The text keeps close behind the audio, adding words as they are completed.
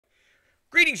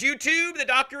Greetings, YouTube. The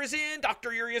Doctor is in.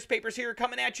 Dr. Urias Papers here,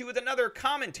 coming at you with another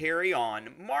commentary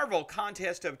on Marvel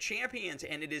Contest of Champions.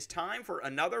 And it is time for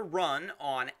another run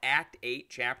on Act 8,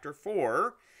 Chapter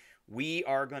 4. We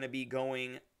are going to be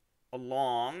going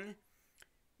along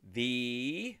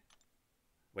the...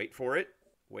 Wait for it.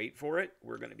 Wait for it.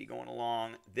 We're going to be going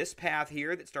along this path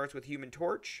here that starts with Human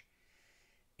Torch.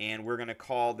 And we're going to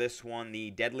call this one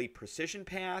the Deadly Precision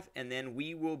Path. And then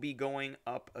we will be going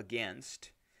up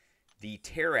against the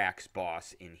Terrax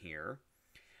boss in here.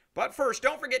 But first,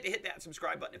 don't forget to hit that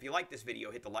subscribe button. If you like this video,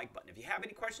 hit the like button. If you have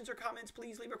any questions or comments,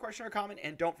 please leave a question or comment.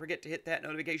 And don't forget to hit that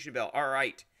notification bell. All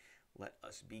right, let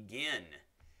us begin.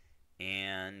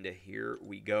 And here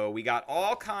we go. We got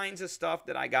all kinds of stuff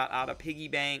that I got out of piggy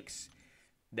banks.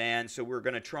 So we're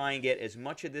going to try and get as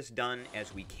much of this done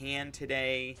as we can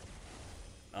today.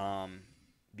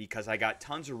 Because I got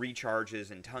tons of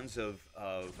recharges and tons of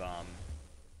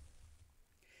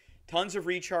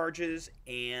recharges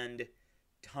and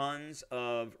tons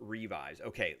of revives.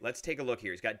 Okay, let's take a look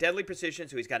here. He's got Deadly Precision,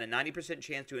 so he's got a 90%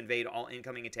 chance to invade all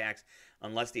incoming attacks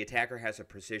unless the attacker has a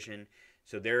precision.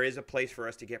 So there is a place for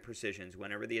us to get precisions.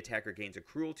 Whenever the attacker gains a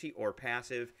cruelty or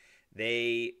passive,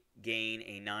 they gain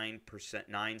a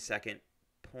 9-second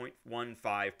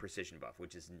 0.15 precision buff,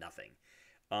 which is nothing.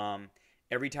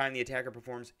 Every time the attacker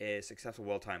performs a successful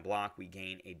well-timed block, we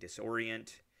gain a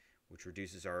disorient, which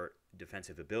reduces our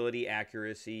defensive ability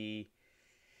accuracy.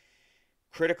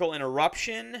 Critical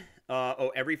interruption.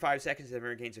 Every 5 seconds, the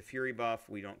enemy gains a fury buff.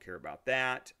 We don't care about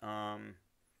that.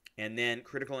 And then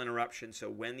critical interruption. So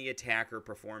when the attacker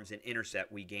performs an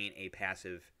intercept, we gain a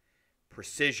passive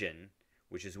precision,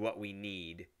 which is what we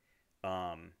need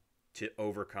to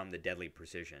overcome the Deadly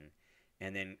Precision.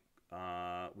 And then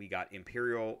we got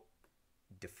Imperial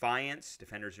Defiance.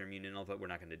 Defenders are immune to null, but we're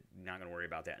not going to worry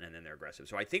about that. And then they're aggressive.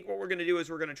 So I think what we're going to do is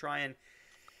we're going to try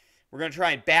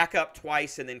and back up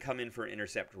twice and then come in for an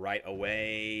intercept right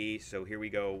away. So here we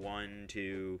go. 1,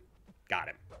 2, got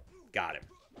him. Got him.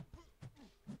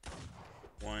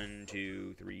 1,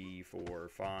 2, 3, 4,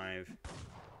 5.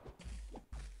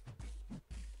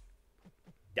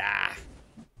 Ah.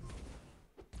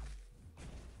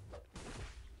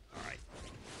 All right.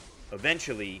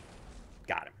 Eventually,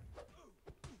 got him.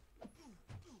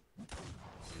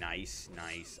 Nice,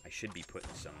 nice. I should be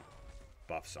putting some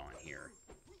buffs on here.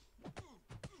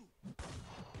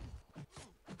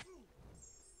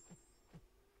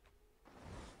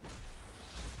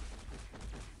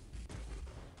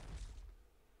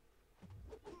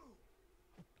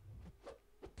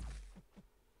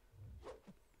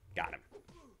 Got him.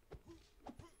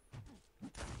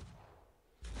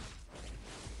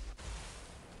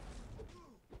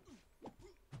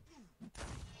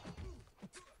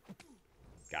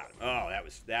 Got him. Oh,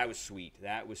 that was sweet.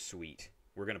 That was sweet.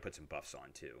 We're going to put some buffs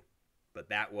on too. But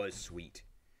that was sweet.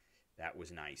 That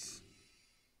was nice.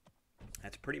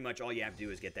 That's pretty much all you have to do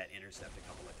is get that intercept a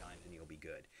couple of times and you'll be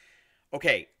good.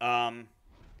 Okay,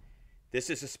 this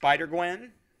is a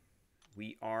Spider-Gwen.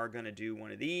 We are going to do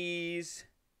one of these.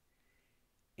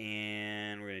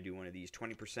 And we're going to do one of these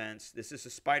 20%. This is a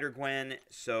Spider-Gwen,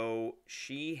 so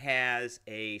she has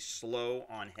a slow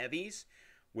on heavies,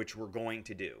 which we're going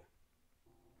to do.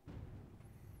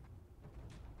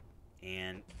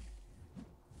 And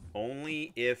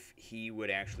only if he would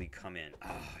actually come in.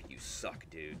 Ah, oh, you suck,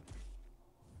 dude.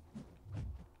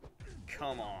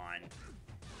 Come on.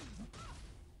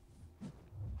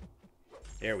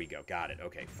 There we go. Got it.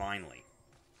 Okay, finally.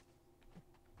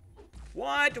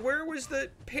 What? Where was the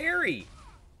parry?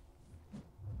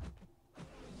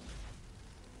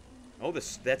 Oh,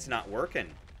 that's not working.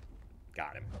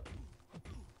 Got him.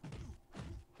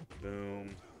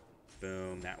 Boom.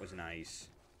 Boom. That was nice.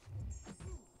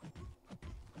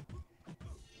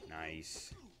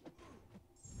 Nice.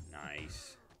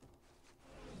 Nice.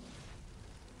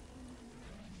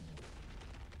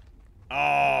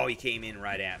 Oh, he came in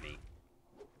right at me.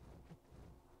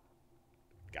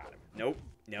 Got him. Nope.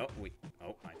 Nope.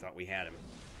 Oh, I thought we had him.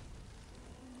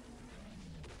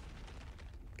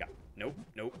 Got him. Nope.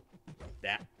 Nope.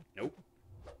 That. Nope.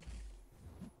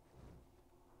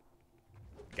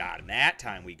 Got him. That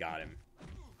time we got him.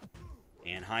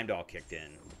 And Heimdall kicked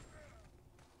in.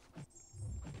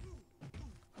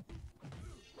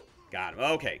 Got him.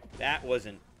 Okay, that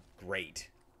wasn't great.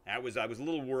 I was a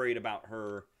little worried about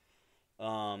her,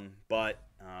 but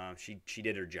she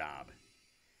did her job.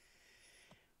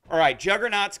 All right,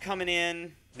 Juggernaut's coming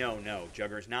in. No,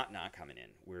 Jugger's not coming in.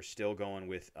 We're still going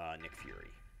with Nick Fury.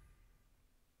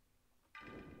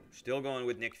 Still going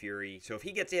with Nick Fury. So if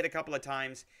he gets hit a couple of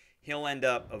times, he'll end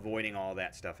up avoiding all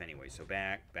that stuff anyway. So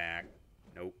back,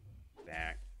 nope,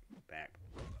 back,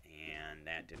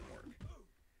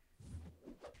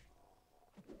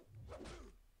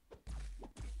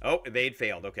 Oh, evade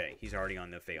failed. Okay, he's already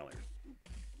on the failure.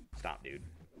 Stop, dude.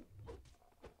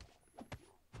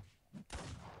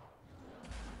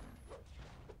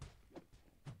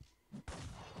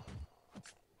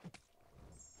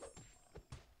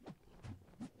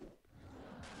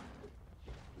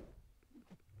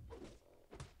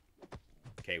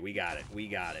 Okay, we got it. We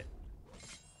got it.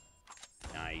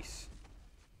 Nice.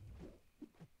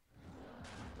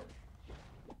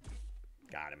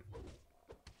 Got him.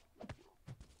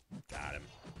 Got him.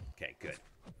 Okay, good.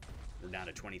 We're down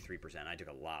to 23%. I took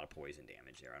a lot of poison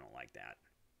damage there. I don't like that.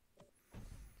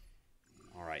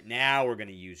 All right, now we're going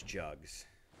to use jugs.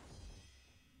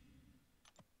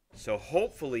 So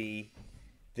hopefully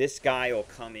this guy will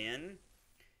come in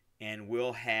and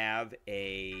we'll have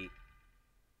a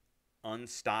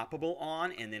unstoppable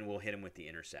on, and then we'll hit him with the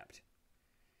intercept.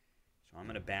 So I'm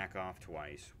going to back off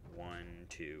twice. 1,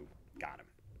 2. Got him.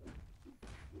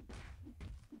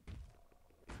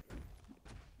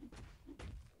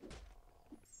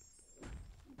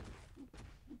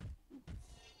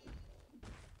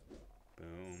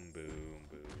 Boom, boom,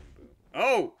 boom, boom.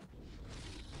 Oh!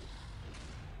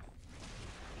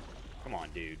 Come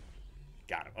on, dude.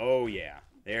 Got him. Oh, yeah.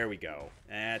 There we go.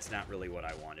 That's not really what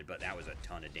I wanted, but that was a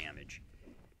ton of damage.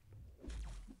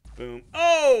 Boom.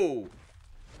 Oh!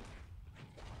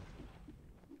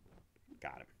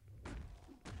 Got him.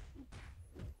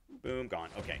 Boom, gone.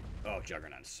 Okay. Oh,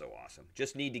 Juggernaut is so awesome.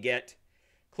 Just need to get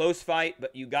close fight,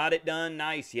 but you got it done.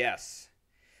 Nice, yes.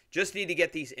 Just need to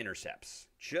get these intercepts.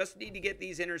 Just need to get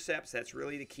these intercepts. That's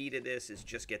really the key to this, is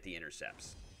just get the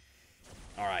intercepts.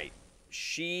 All right.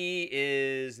 She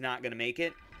is not going to make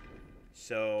it.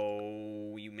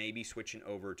 So you may be switching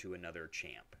over to another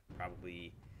champ.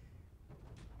 Probably.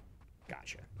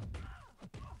 Gotcha.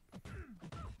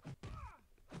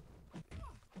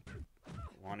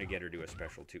 Want to get her to a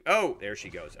special too. Oh, there she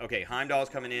goes. Okay, Heimdall's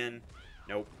coming in.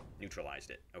 Nope. Neutralized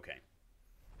it. Okay.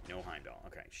 No Heimdall.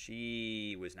 Okay.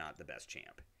 She was not the best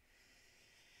champ.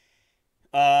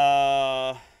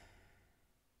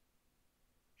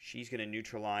 She's going to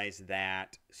neutralize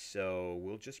that, so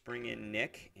we'll just bring in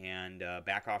Nick and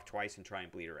back off twice and try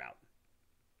and bleed her out.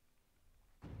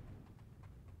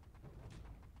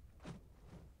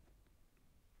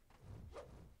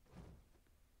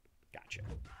 Gotcha.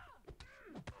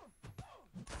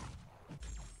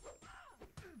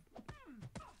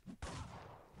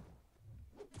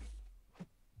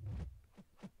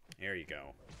 There you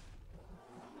go.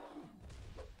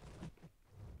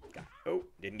 Oh,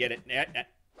 didn't get it.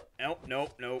 Nope,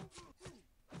 nope, nope.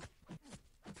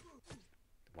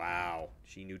 Wow,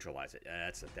 she neutralized it.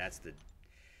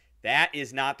 That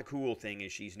is not the cool thing,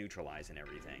 is she's neutralizing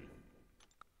everything.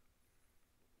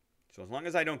 So as long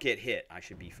as I don't get hit, I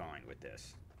should be fine with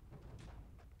this.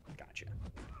 Gotcha.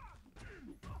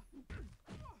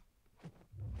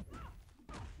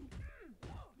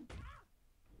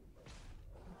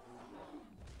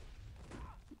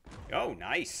 Oh,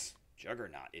 nice.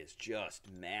 Juggernaut is just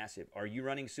massive. Are you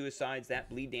running suicides? That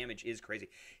bleed damage is crazy.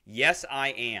 Yes, I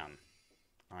am.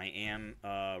 I am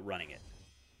running it.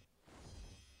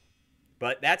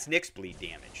 But that's Nick's bleed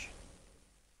damage.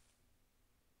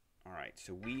 All right,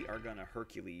 so we are going to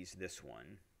Hercules this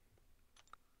one.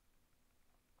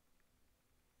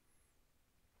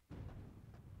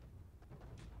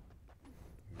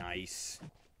 Nice.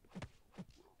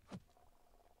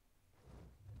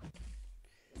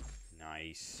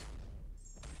 Nice.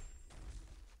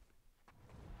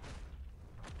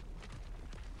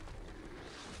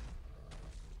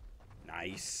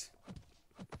 Nice.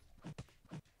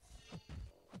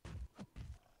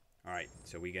 All right,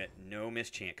 so we get no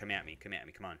mischance. Come at me. Come at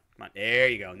me. Come on. Come on. There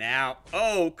you go. Now.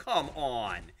 Oh, come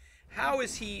on. How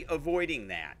is he avoiding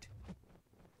that?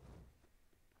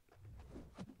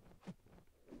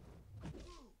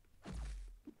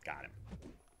 Got him.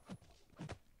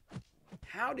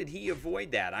 How did he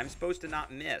avoid that? I'm supposed to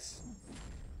not miss.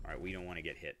 All right, we don't want to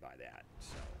get hit by that,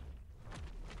 so.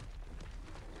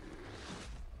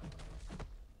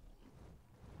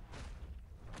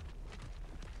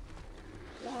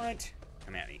 What?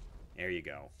 Come at me. There you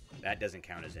go. That doesn't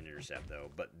count as an intercept, though.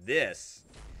 But this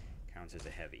counts as a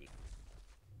heavy.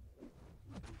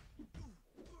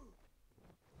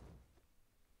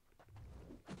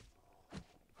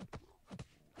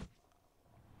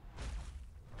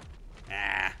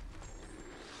 Ah.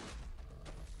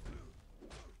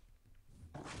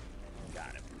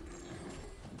 Got him.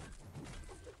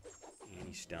 And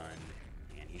he's stunned.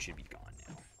 And he should be gone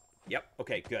now. Yep.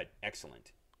 Okay, good.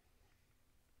 Excellent.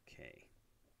 Okay.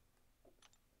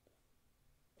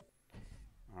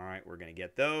 All right, we're going to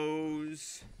get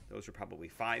those. Those are probably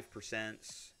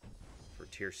 5% for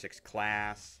tier 6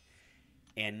 class.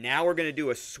 And now we're going to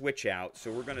do a switch out.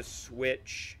 So we're going to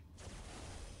switch...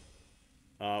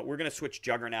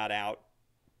 Juggernaut out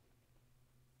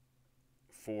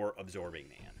for Absorbing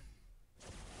Man.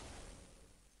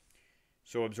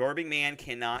 So Absorbing Man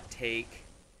cannot take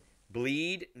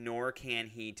bleed, nor can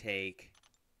he take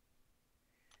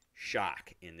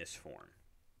shock in this form.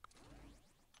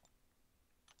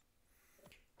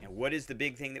 And what is the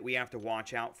big thing that we have to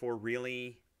watch out for,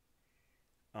 really?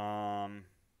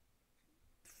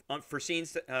 Foreseen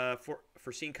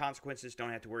consequences,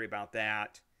 don't have to worry about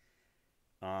that.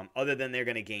 Other than they're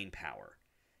going to gain power.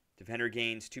 Defender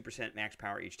gains 2% max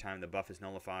power each time the buff is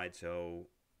nullified, so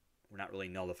we're not really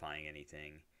nullifying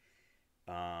anything.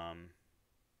 They're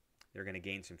going to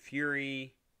gain some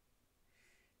fury.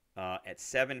 At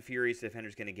 7 furies, the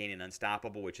defender's going to gain an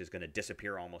unstoppable, which is going to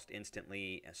disappear almost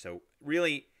instantly. So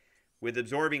really, with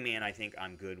Absorbing Man, I think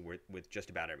I'm good with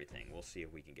just about everything. We'll see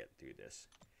if we can get through this.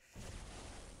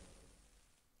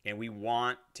 And we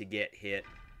want to get hit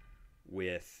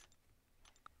with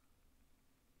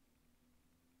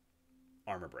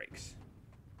armor breaks.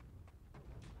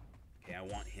 Okay, I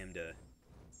want him to...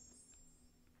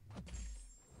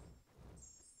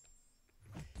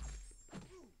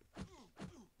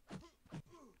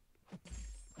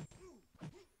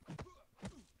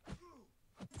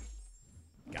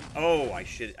 Oh, I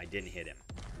didn't hit him.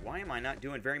 Why am I not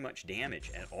doing very much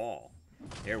damage at all?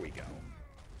 There we go.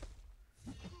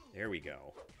 There we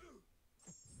go.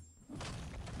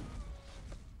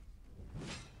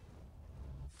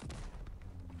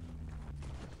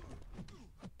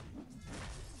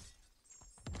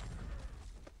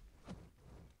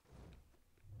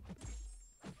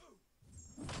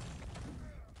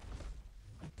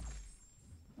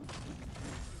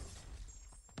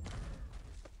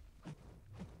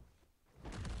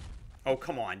 Oh,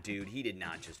 come on, dude. He did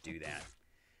not just do that.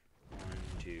 1,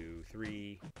 2,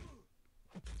 3.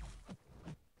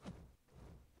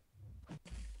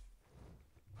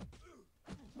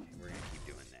 Okay, we're going to keep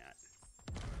doing that.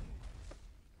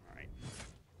 All right.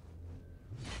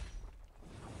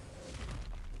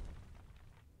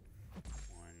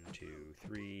 1, 2,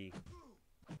 3.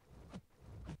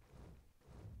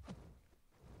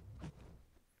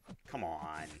 Come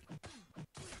on.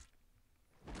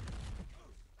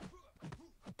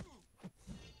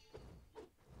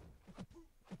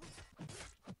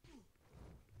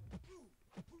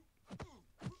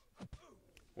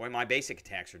 Boy, my basic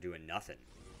attacks are doing nothing.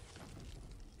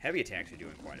 Heavy attacks are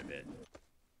doing quite a bit.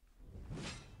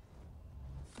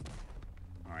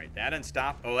 Alright, that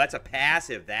unstop. Oh, that's a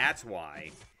passive. That's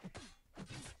why.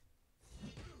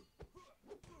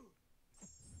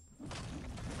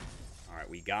 Alright,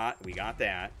 we got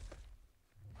that.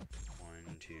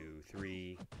 1, 2,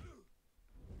 3.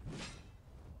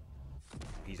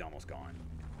 He's almost gone.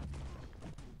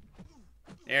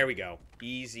 There we go.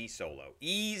 Easy solo.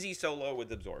 Easy solo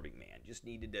with Absorbing Man. Just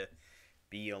needed to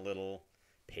be a little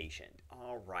patient.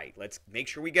 All right. Let's make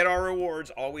sure we get our rewards.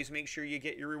 Always make sure you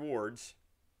get your rewards.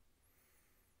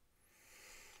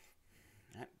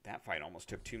 That fight almost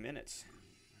took 2 minutes.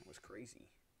 That was crazy.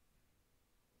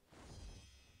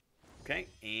 Okay.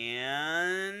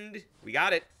 And we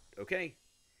got it. Okay.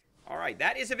 All right.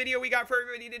 That is a video we got for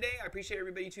everybody today. I appreciate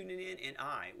everybody tuning in, and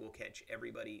I will catch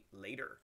everybody later.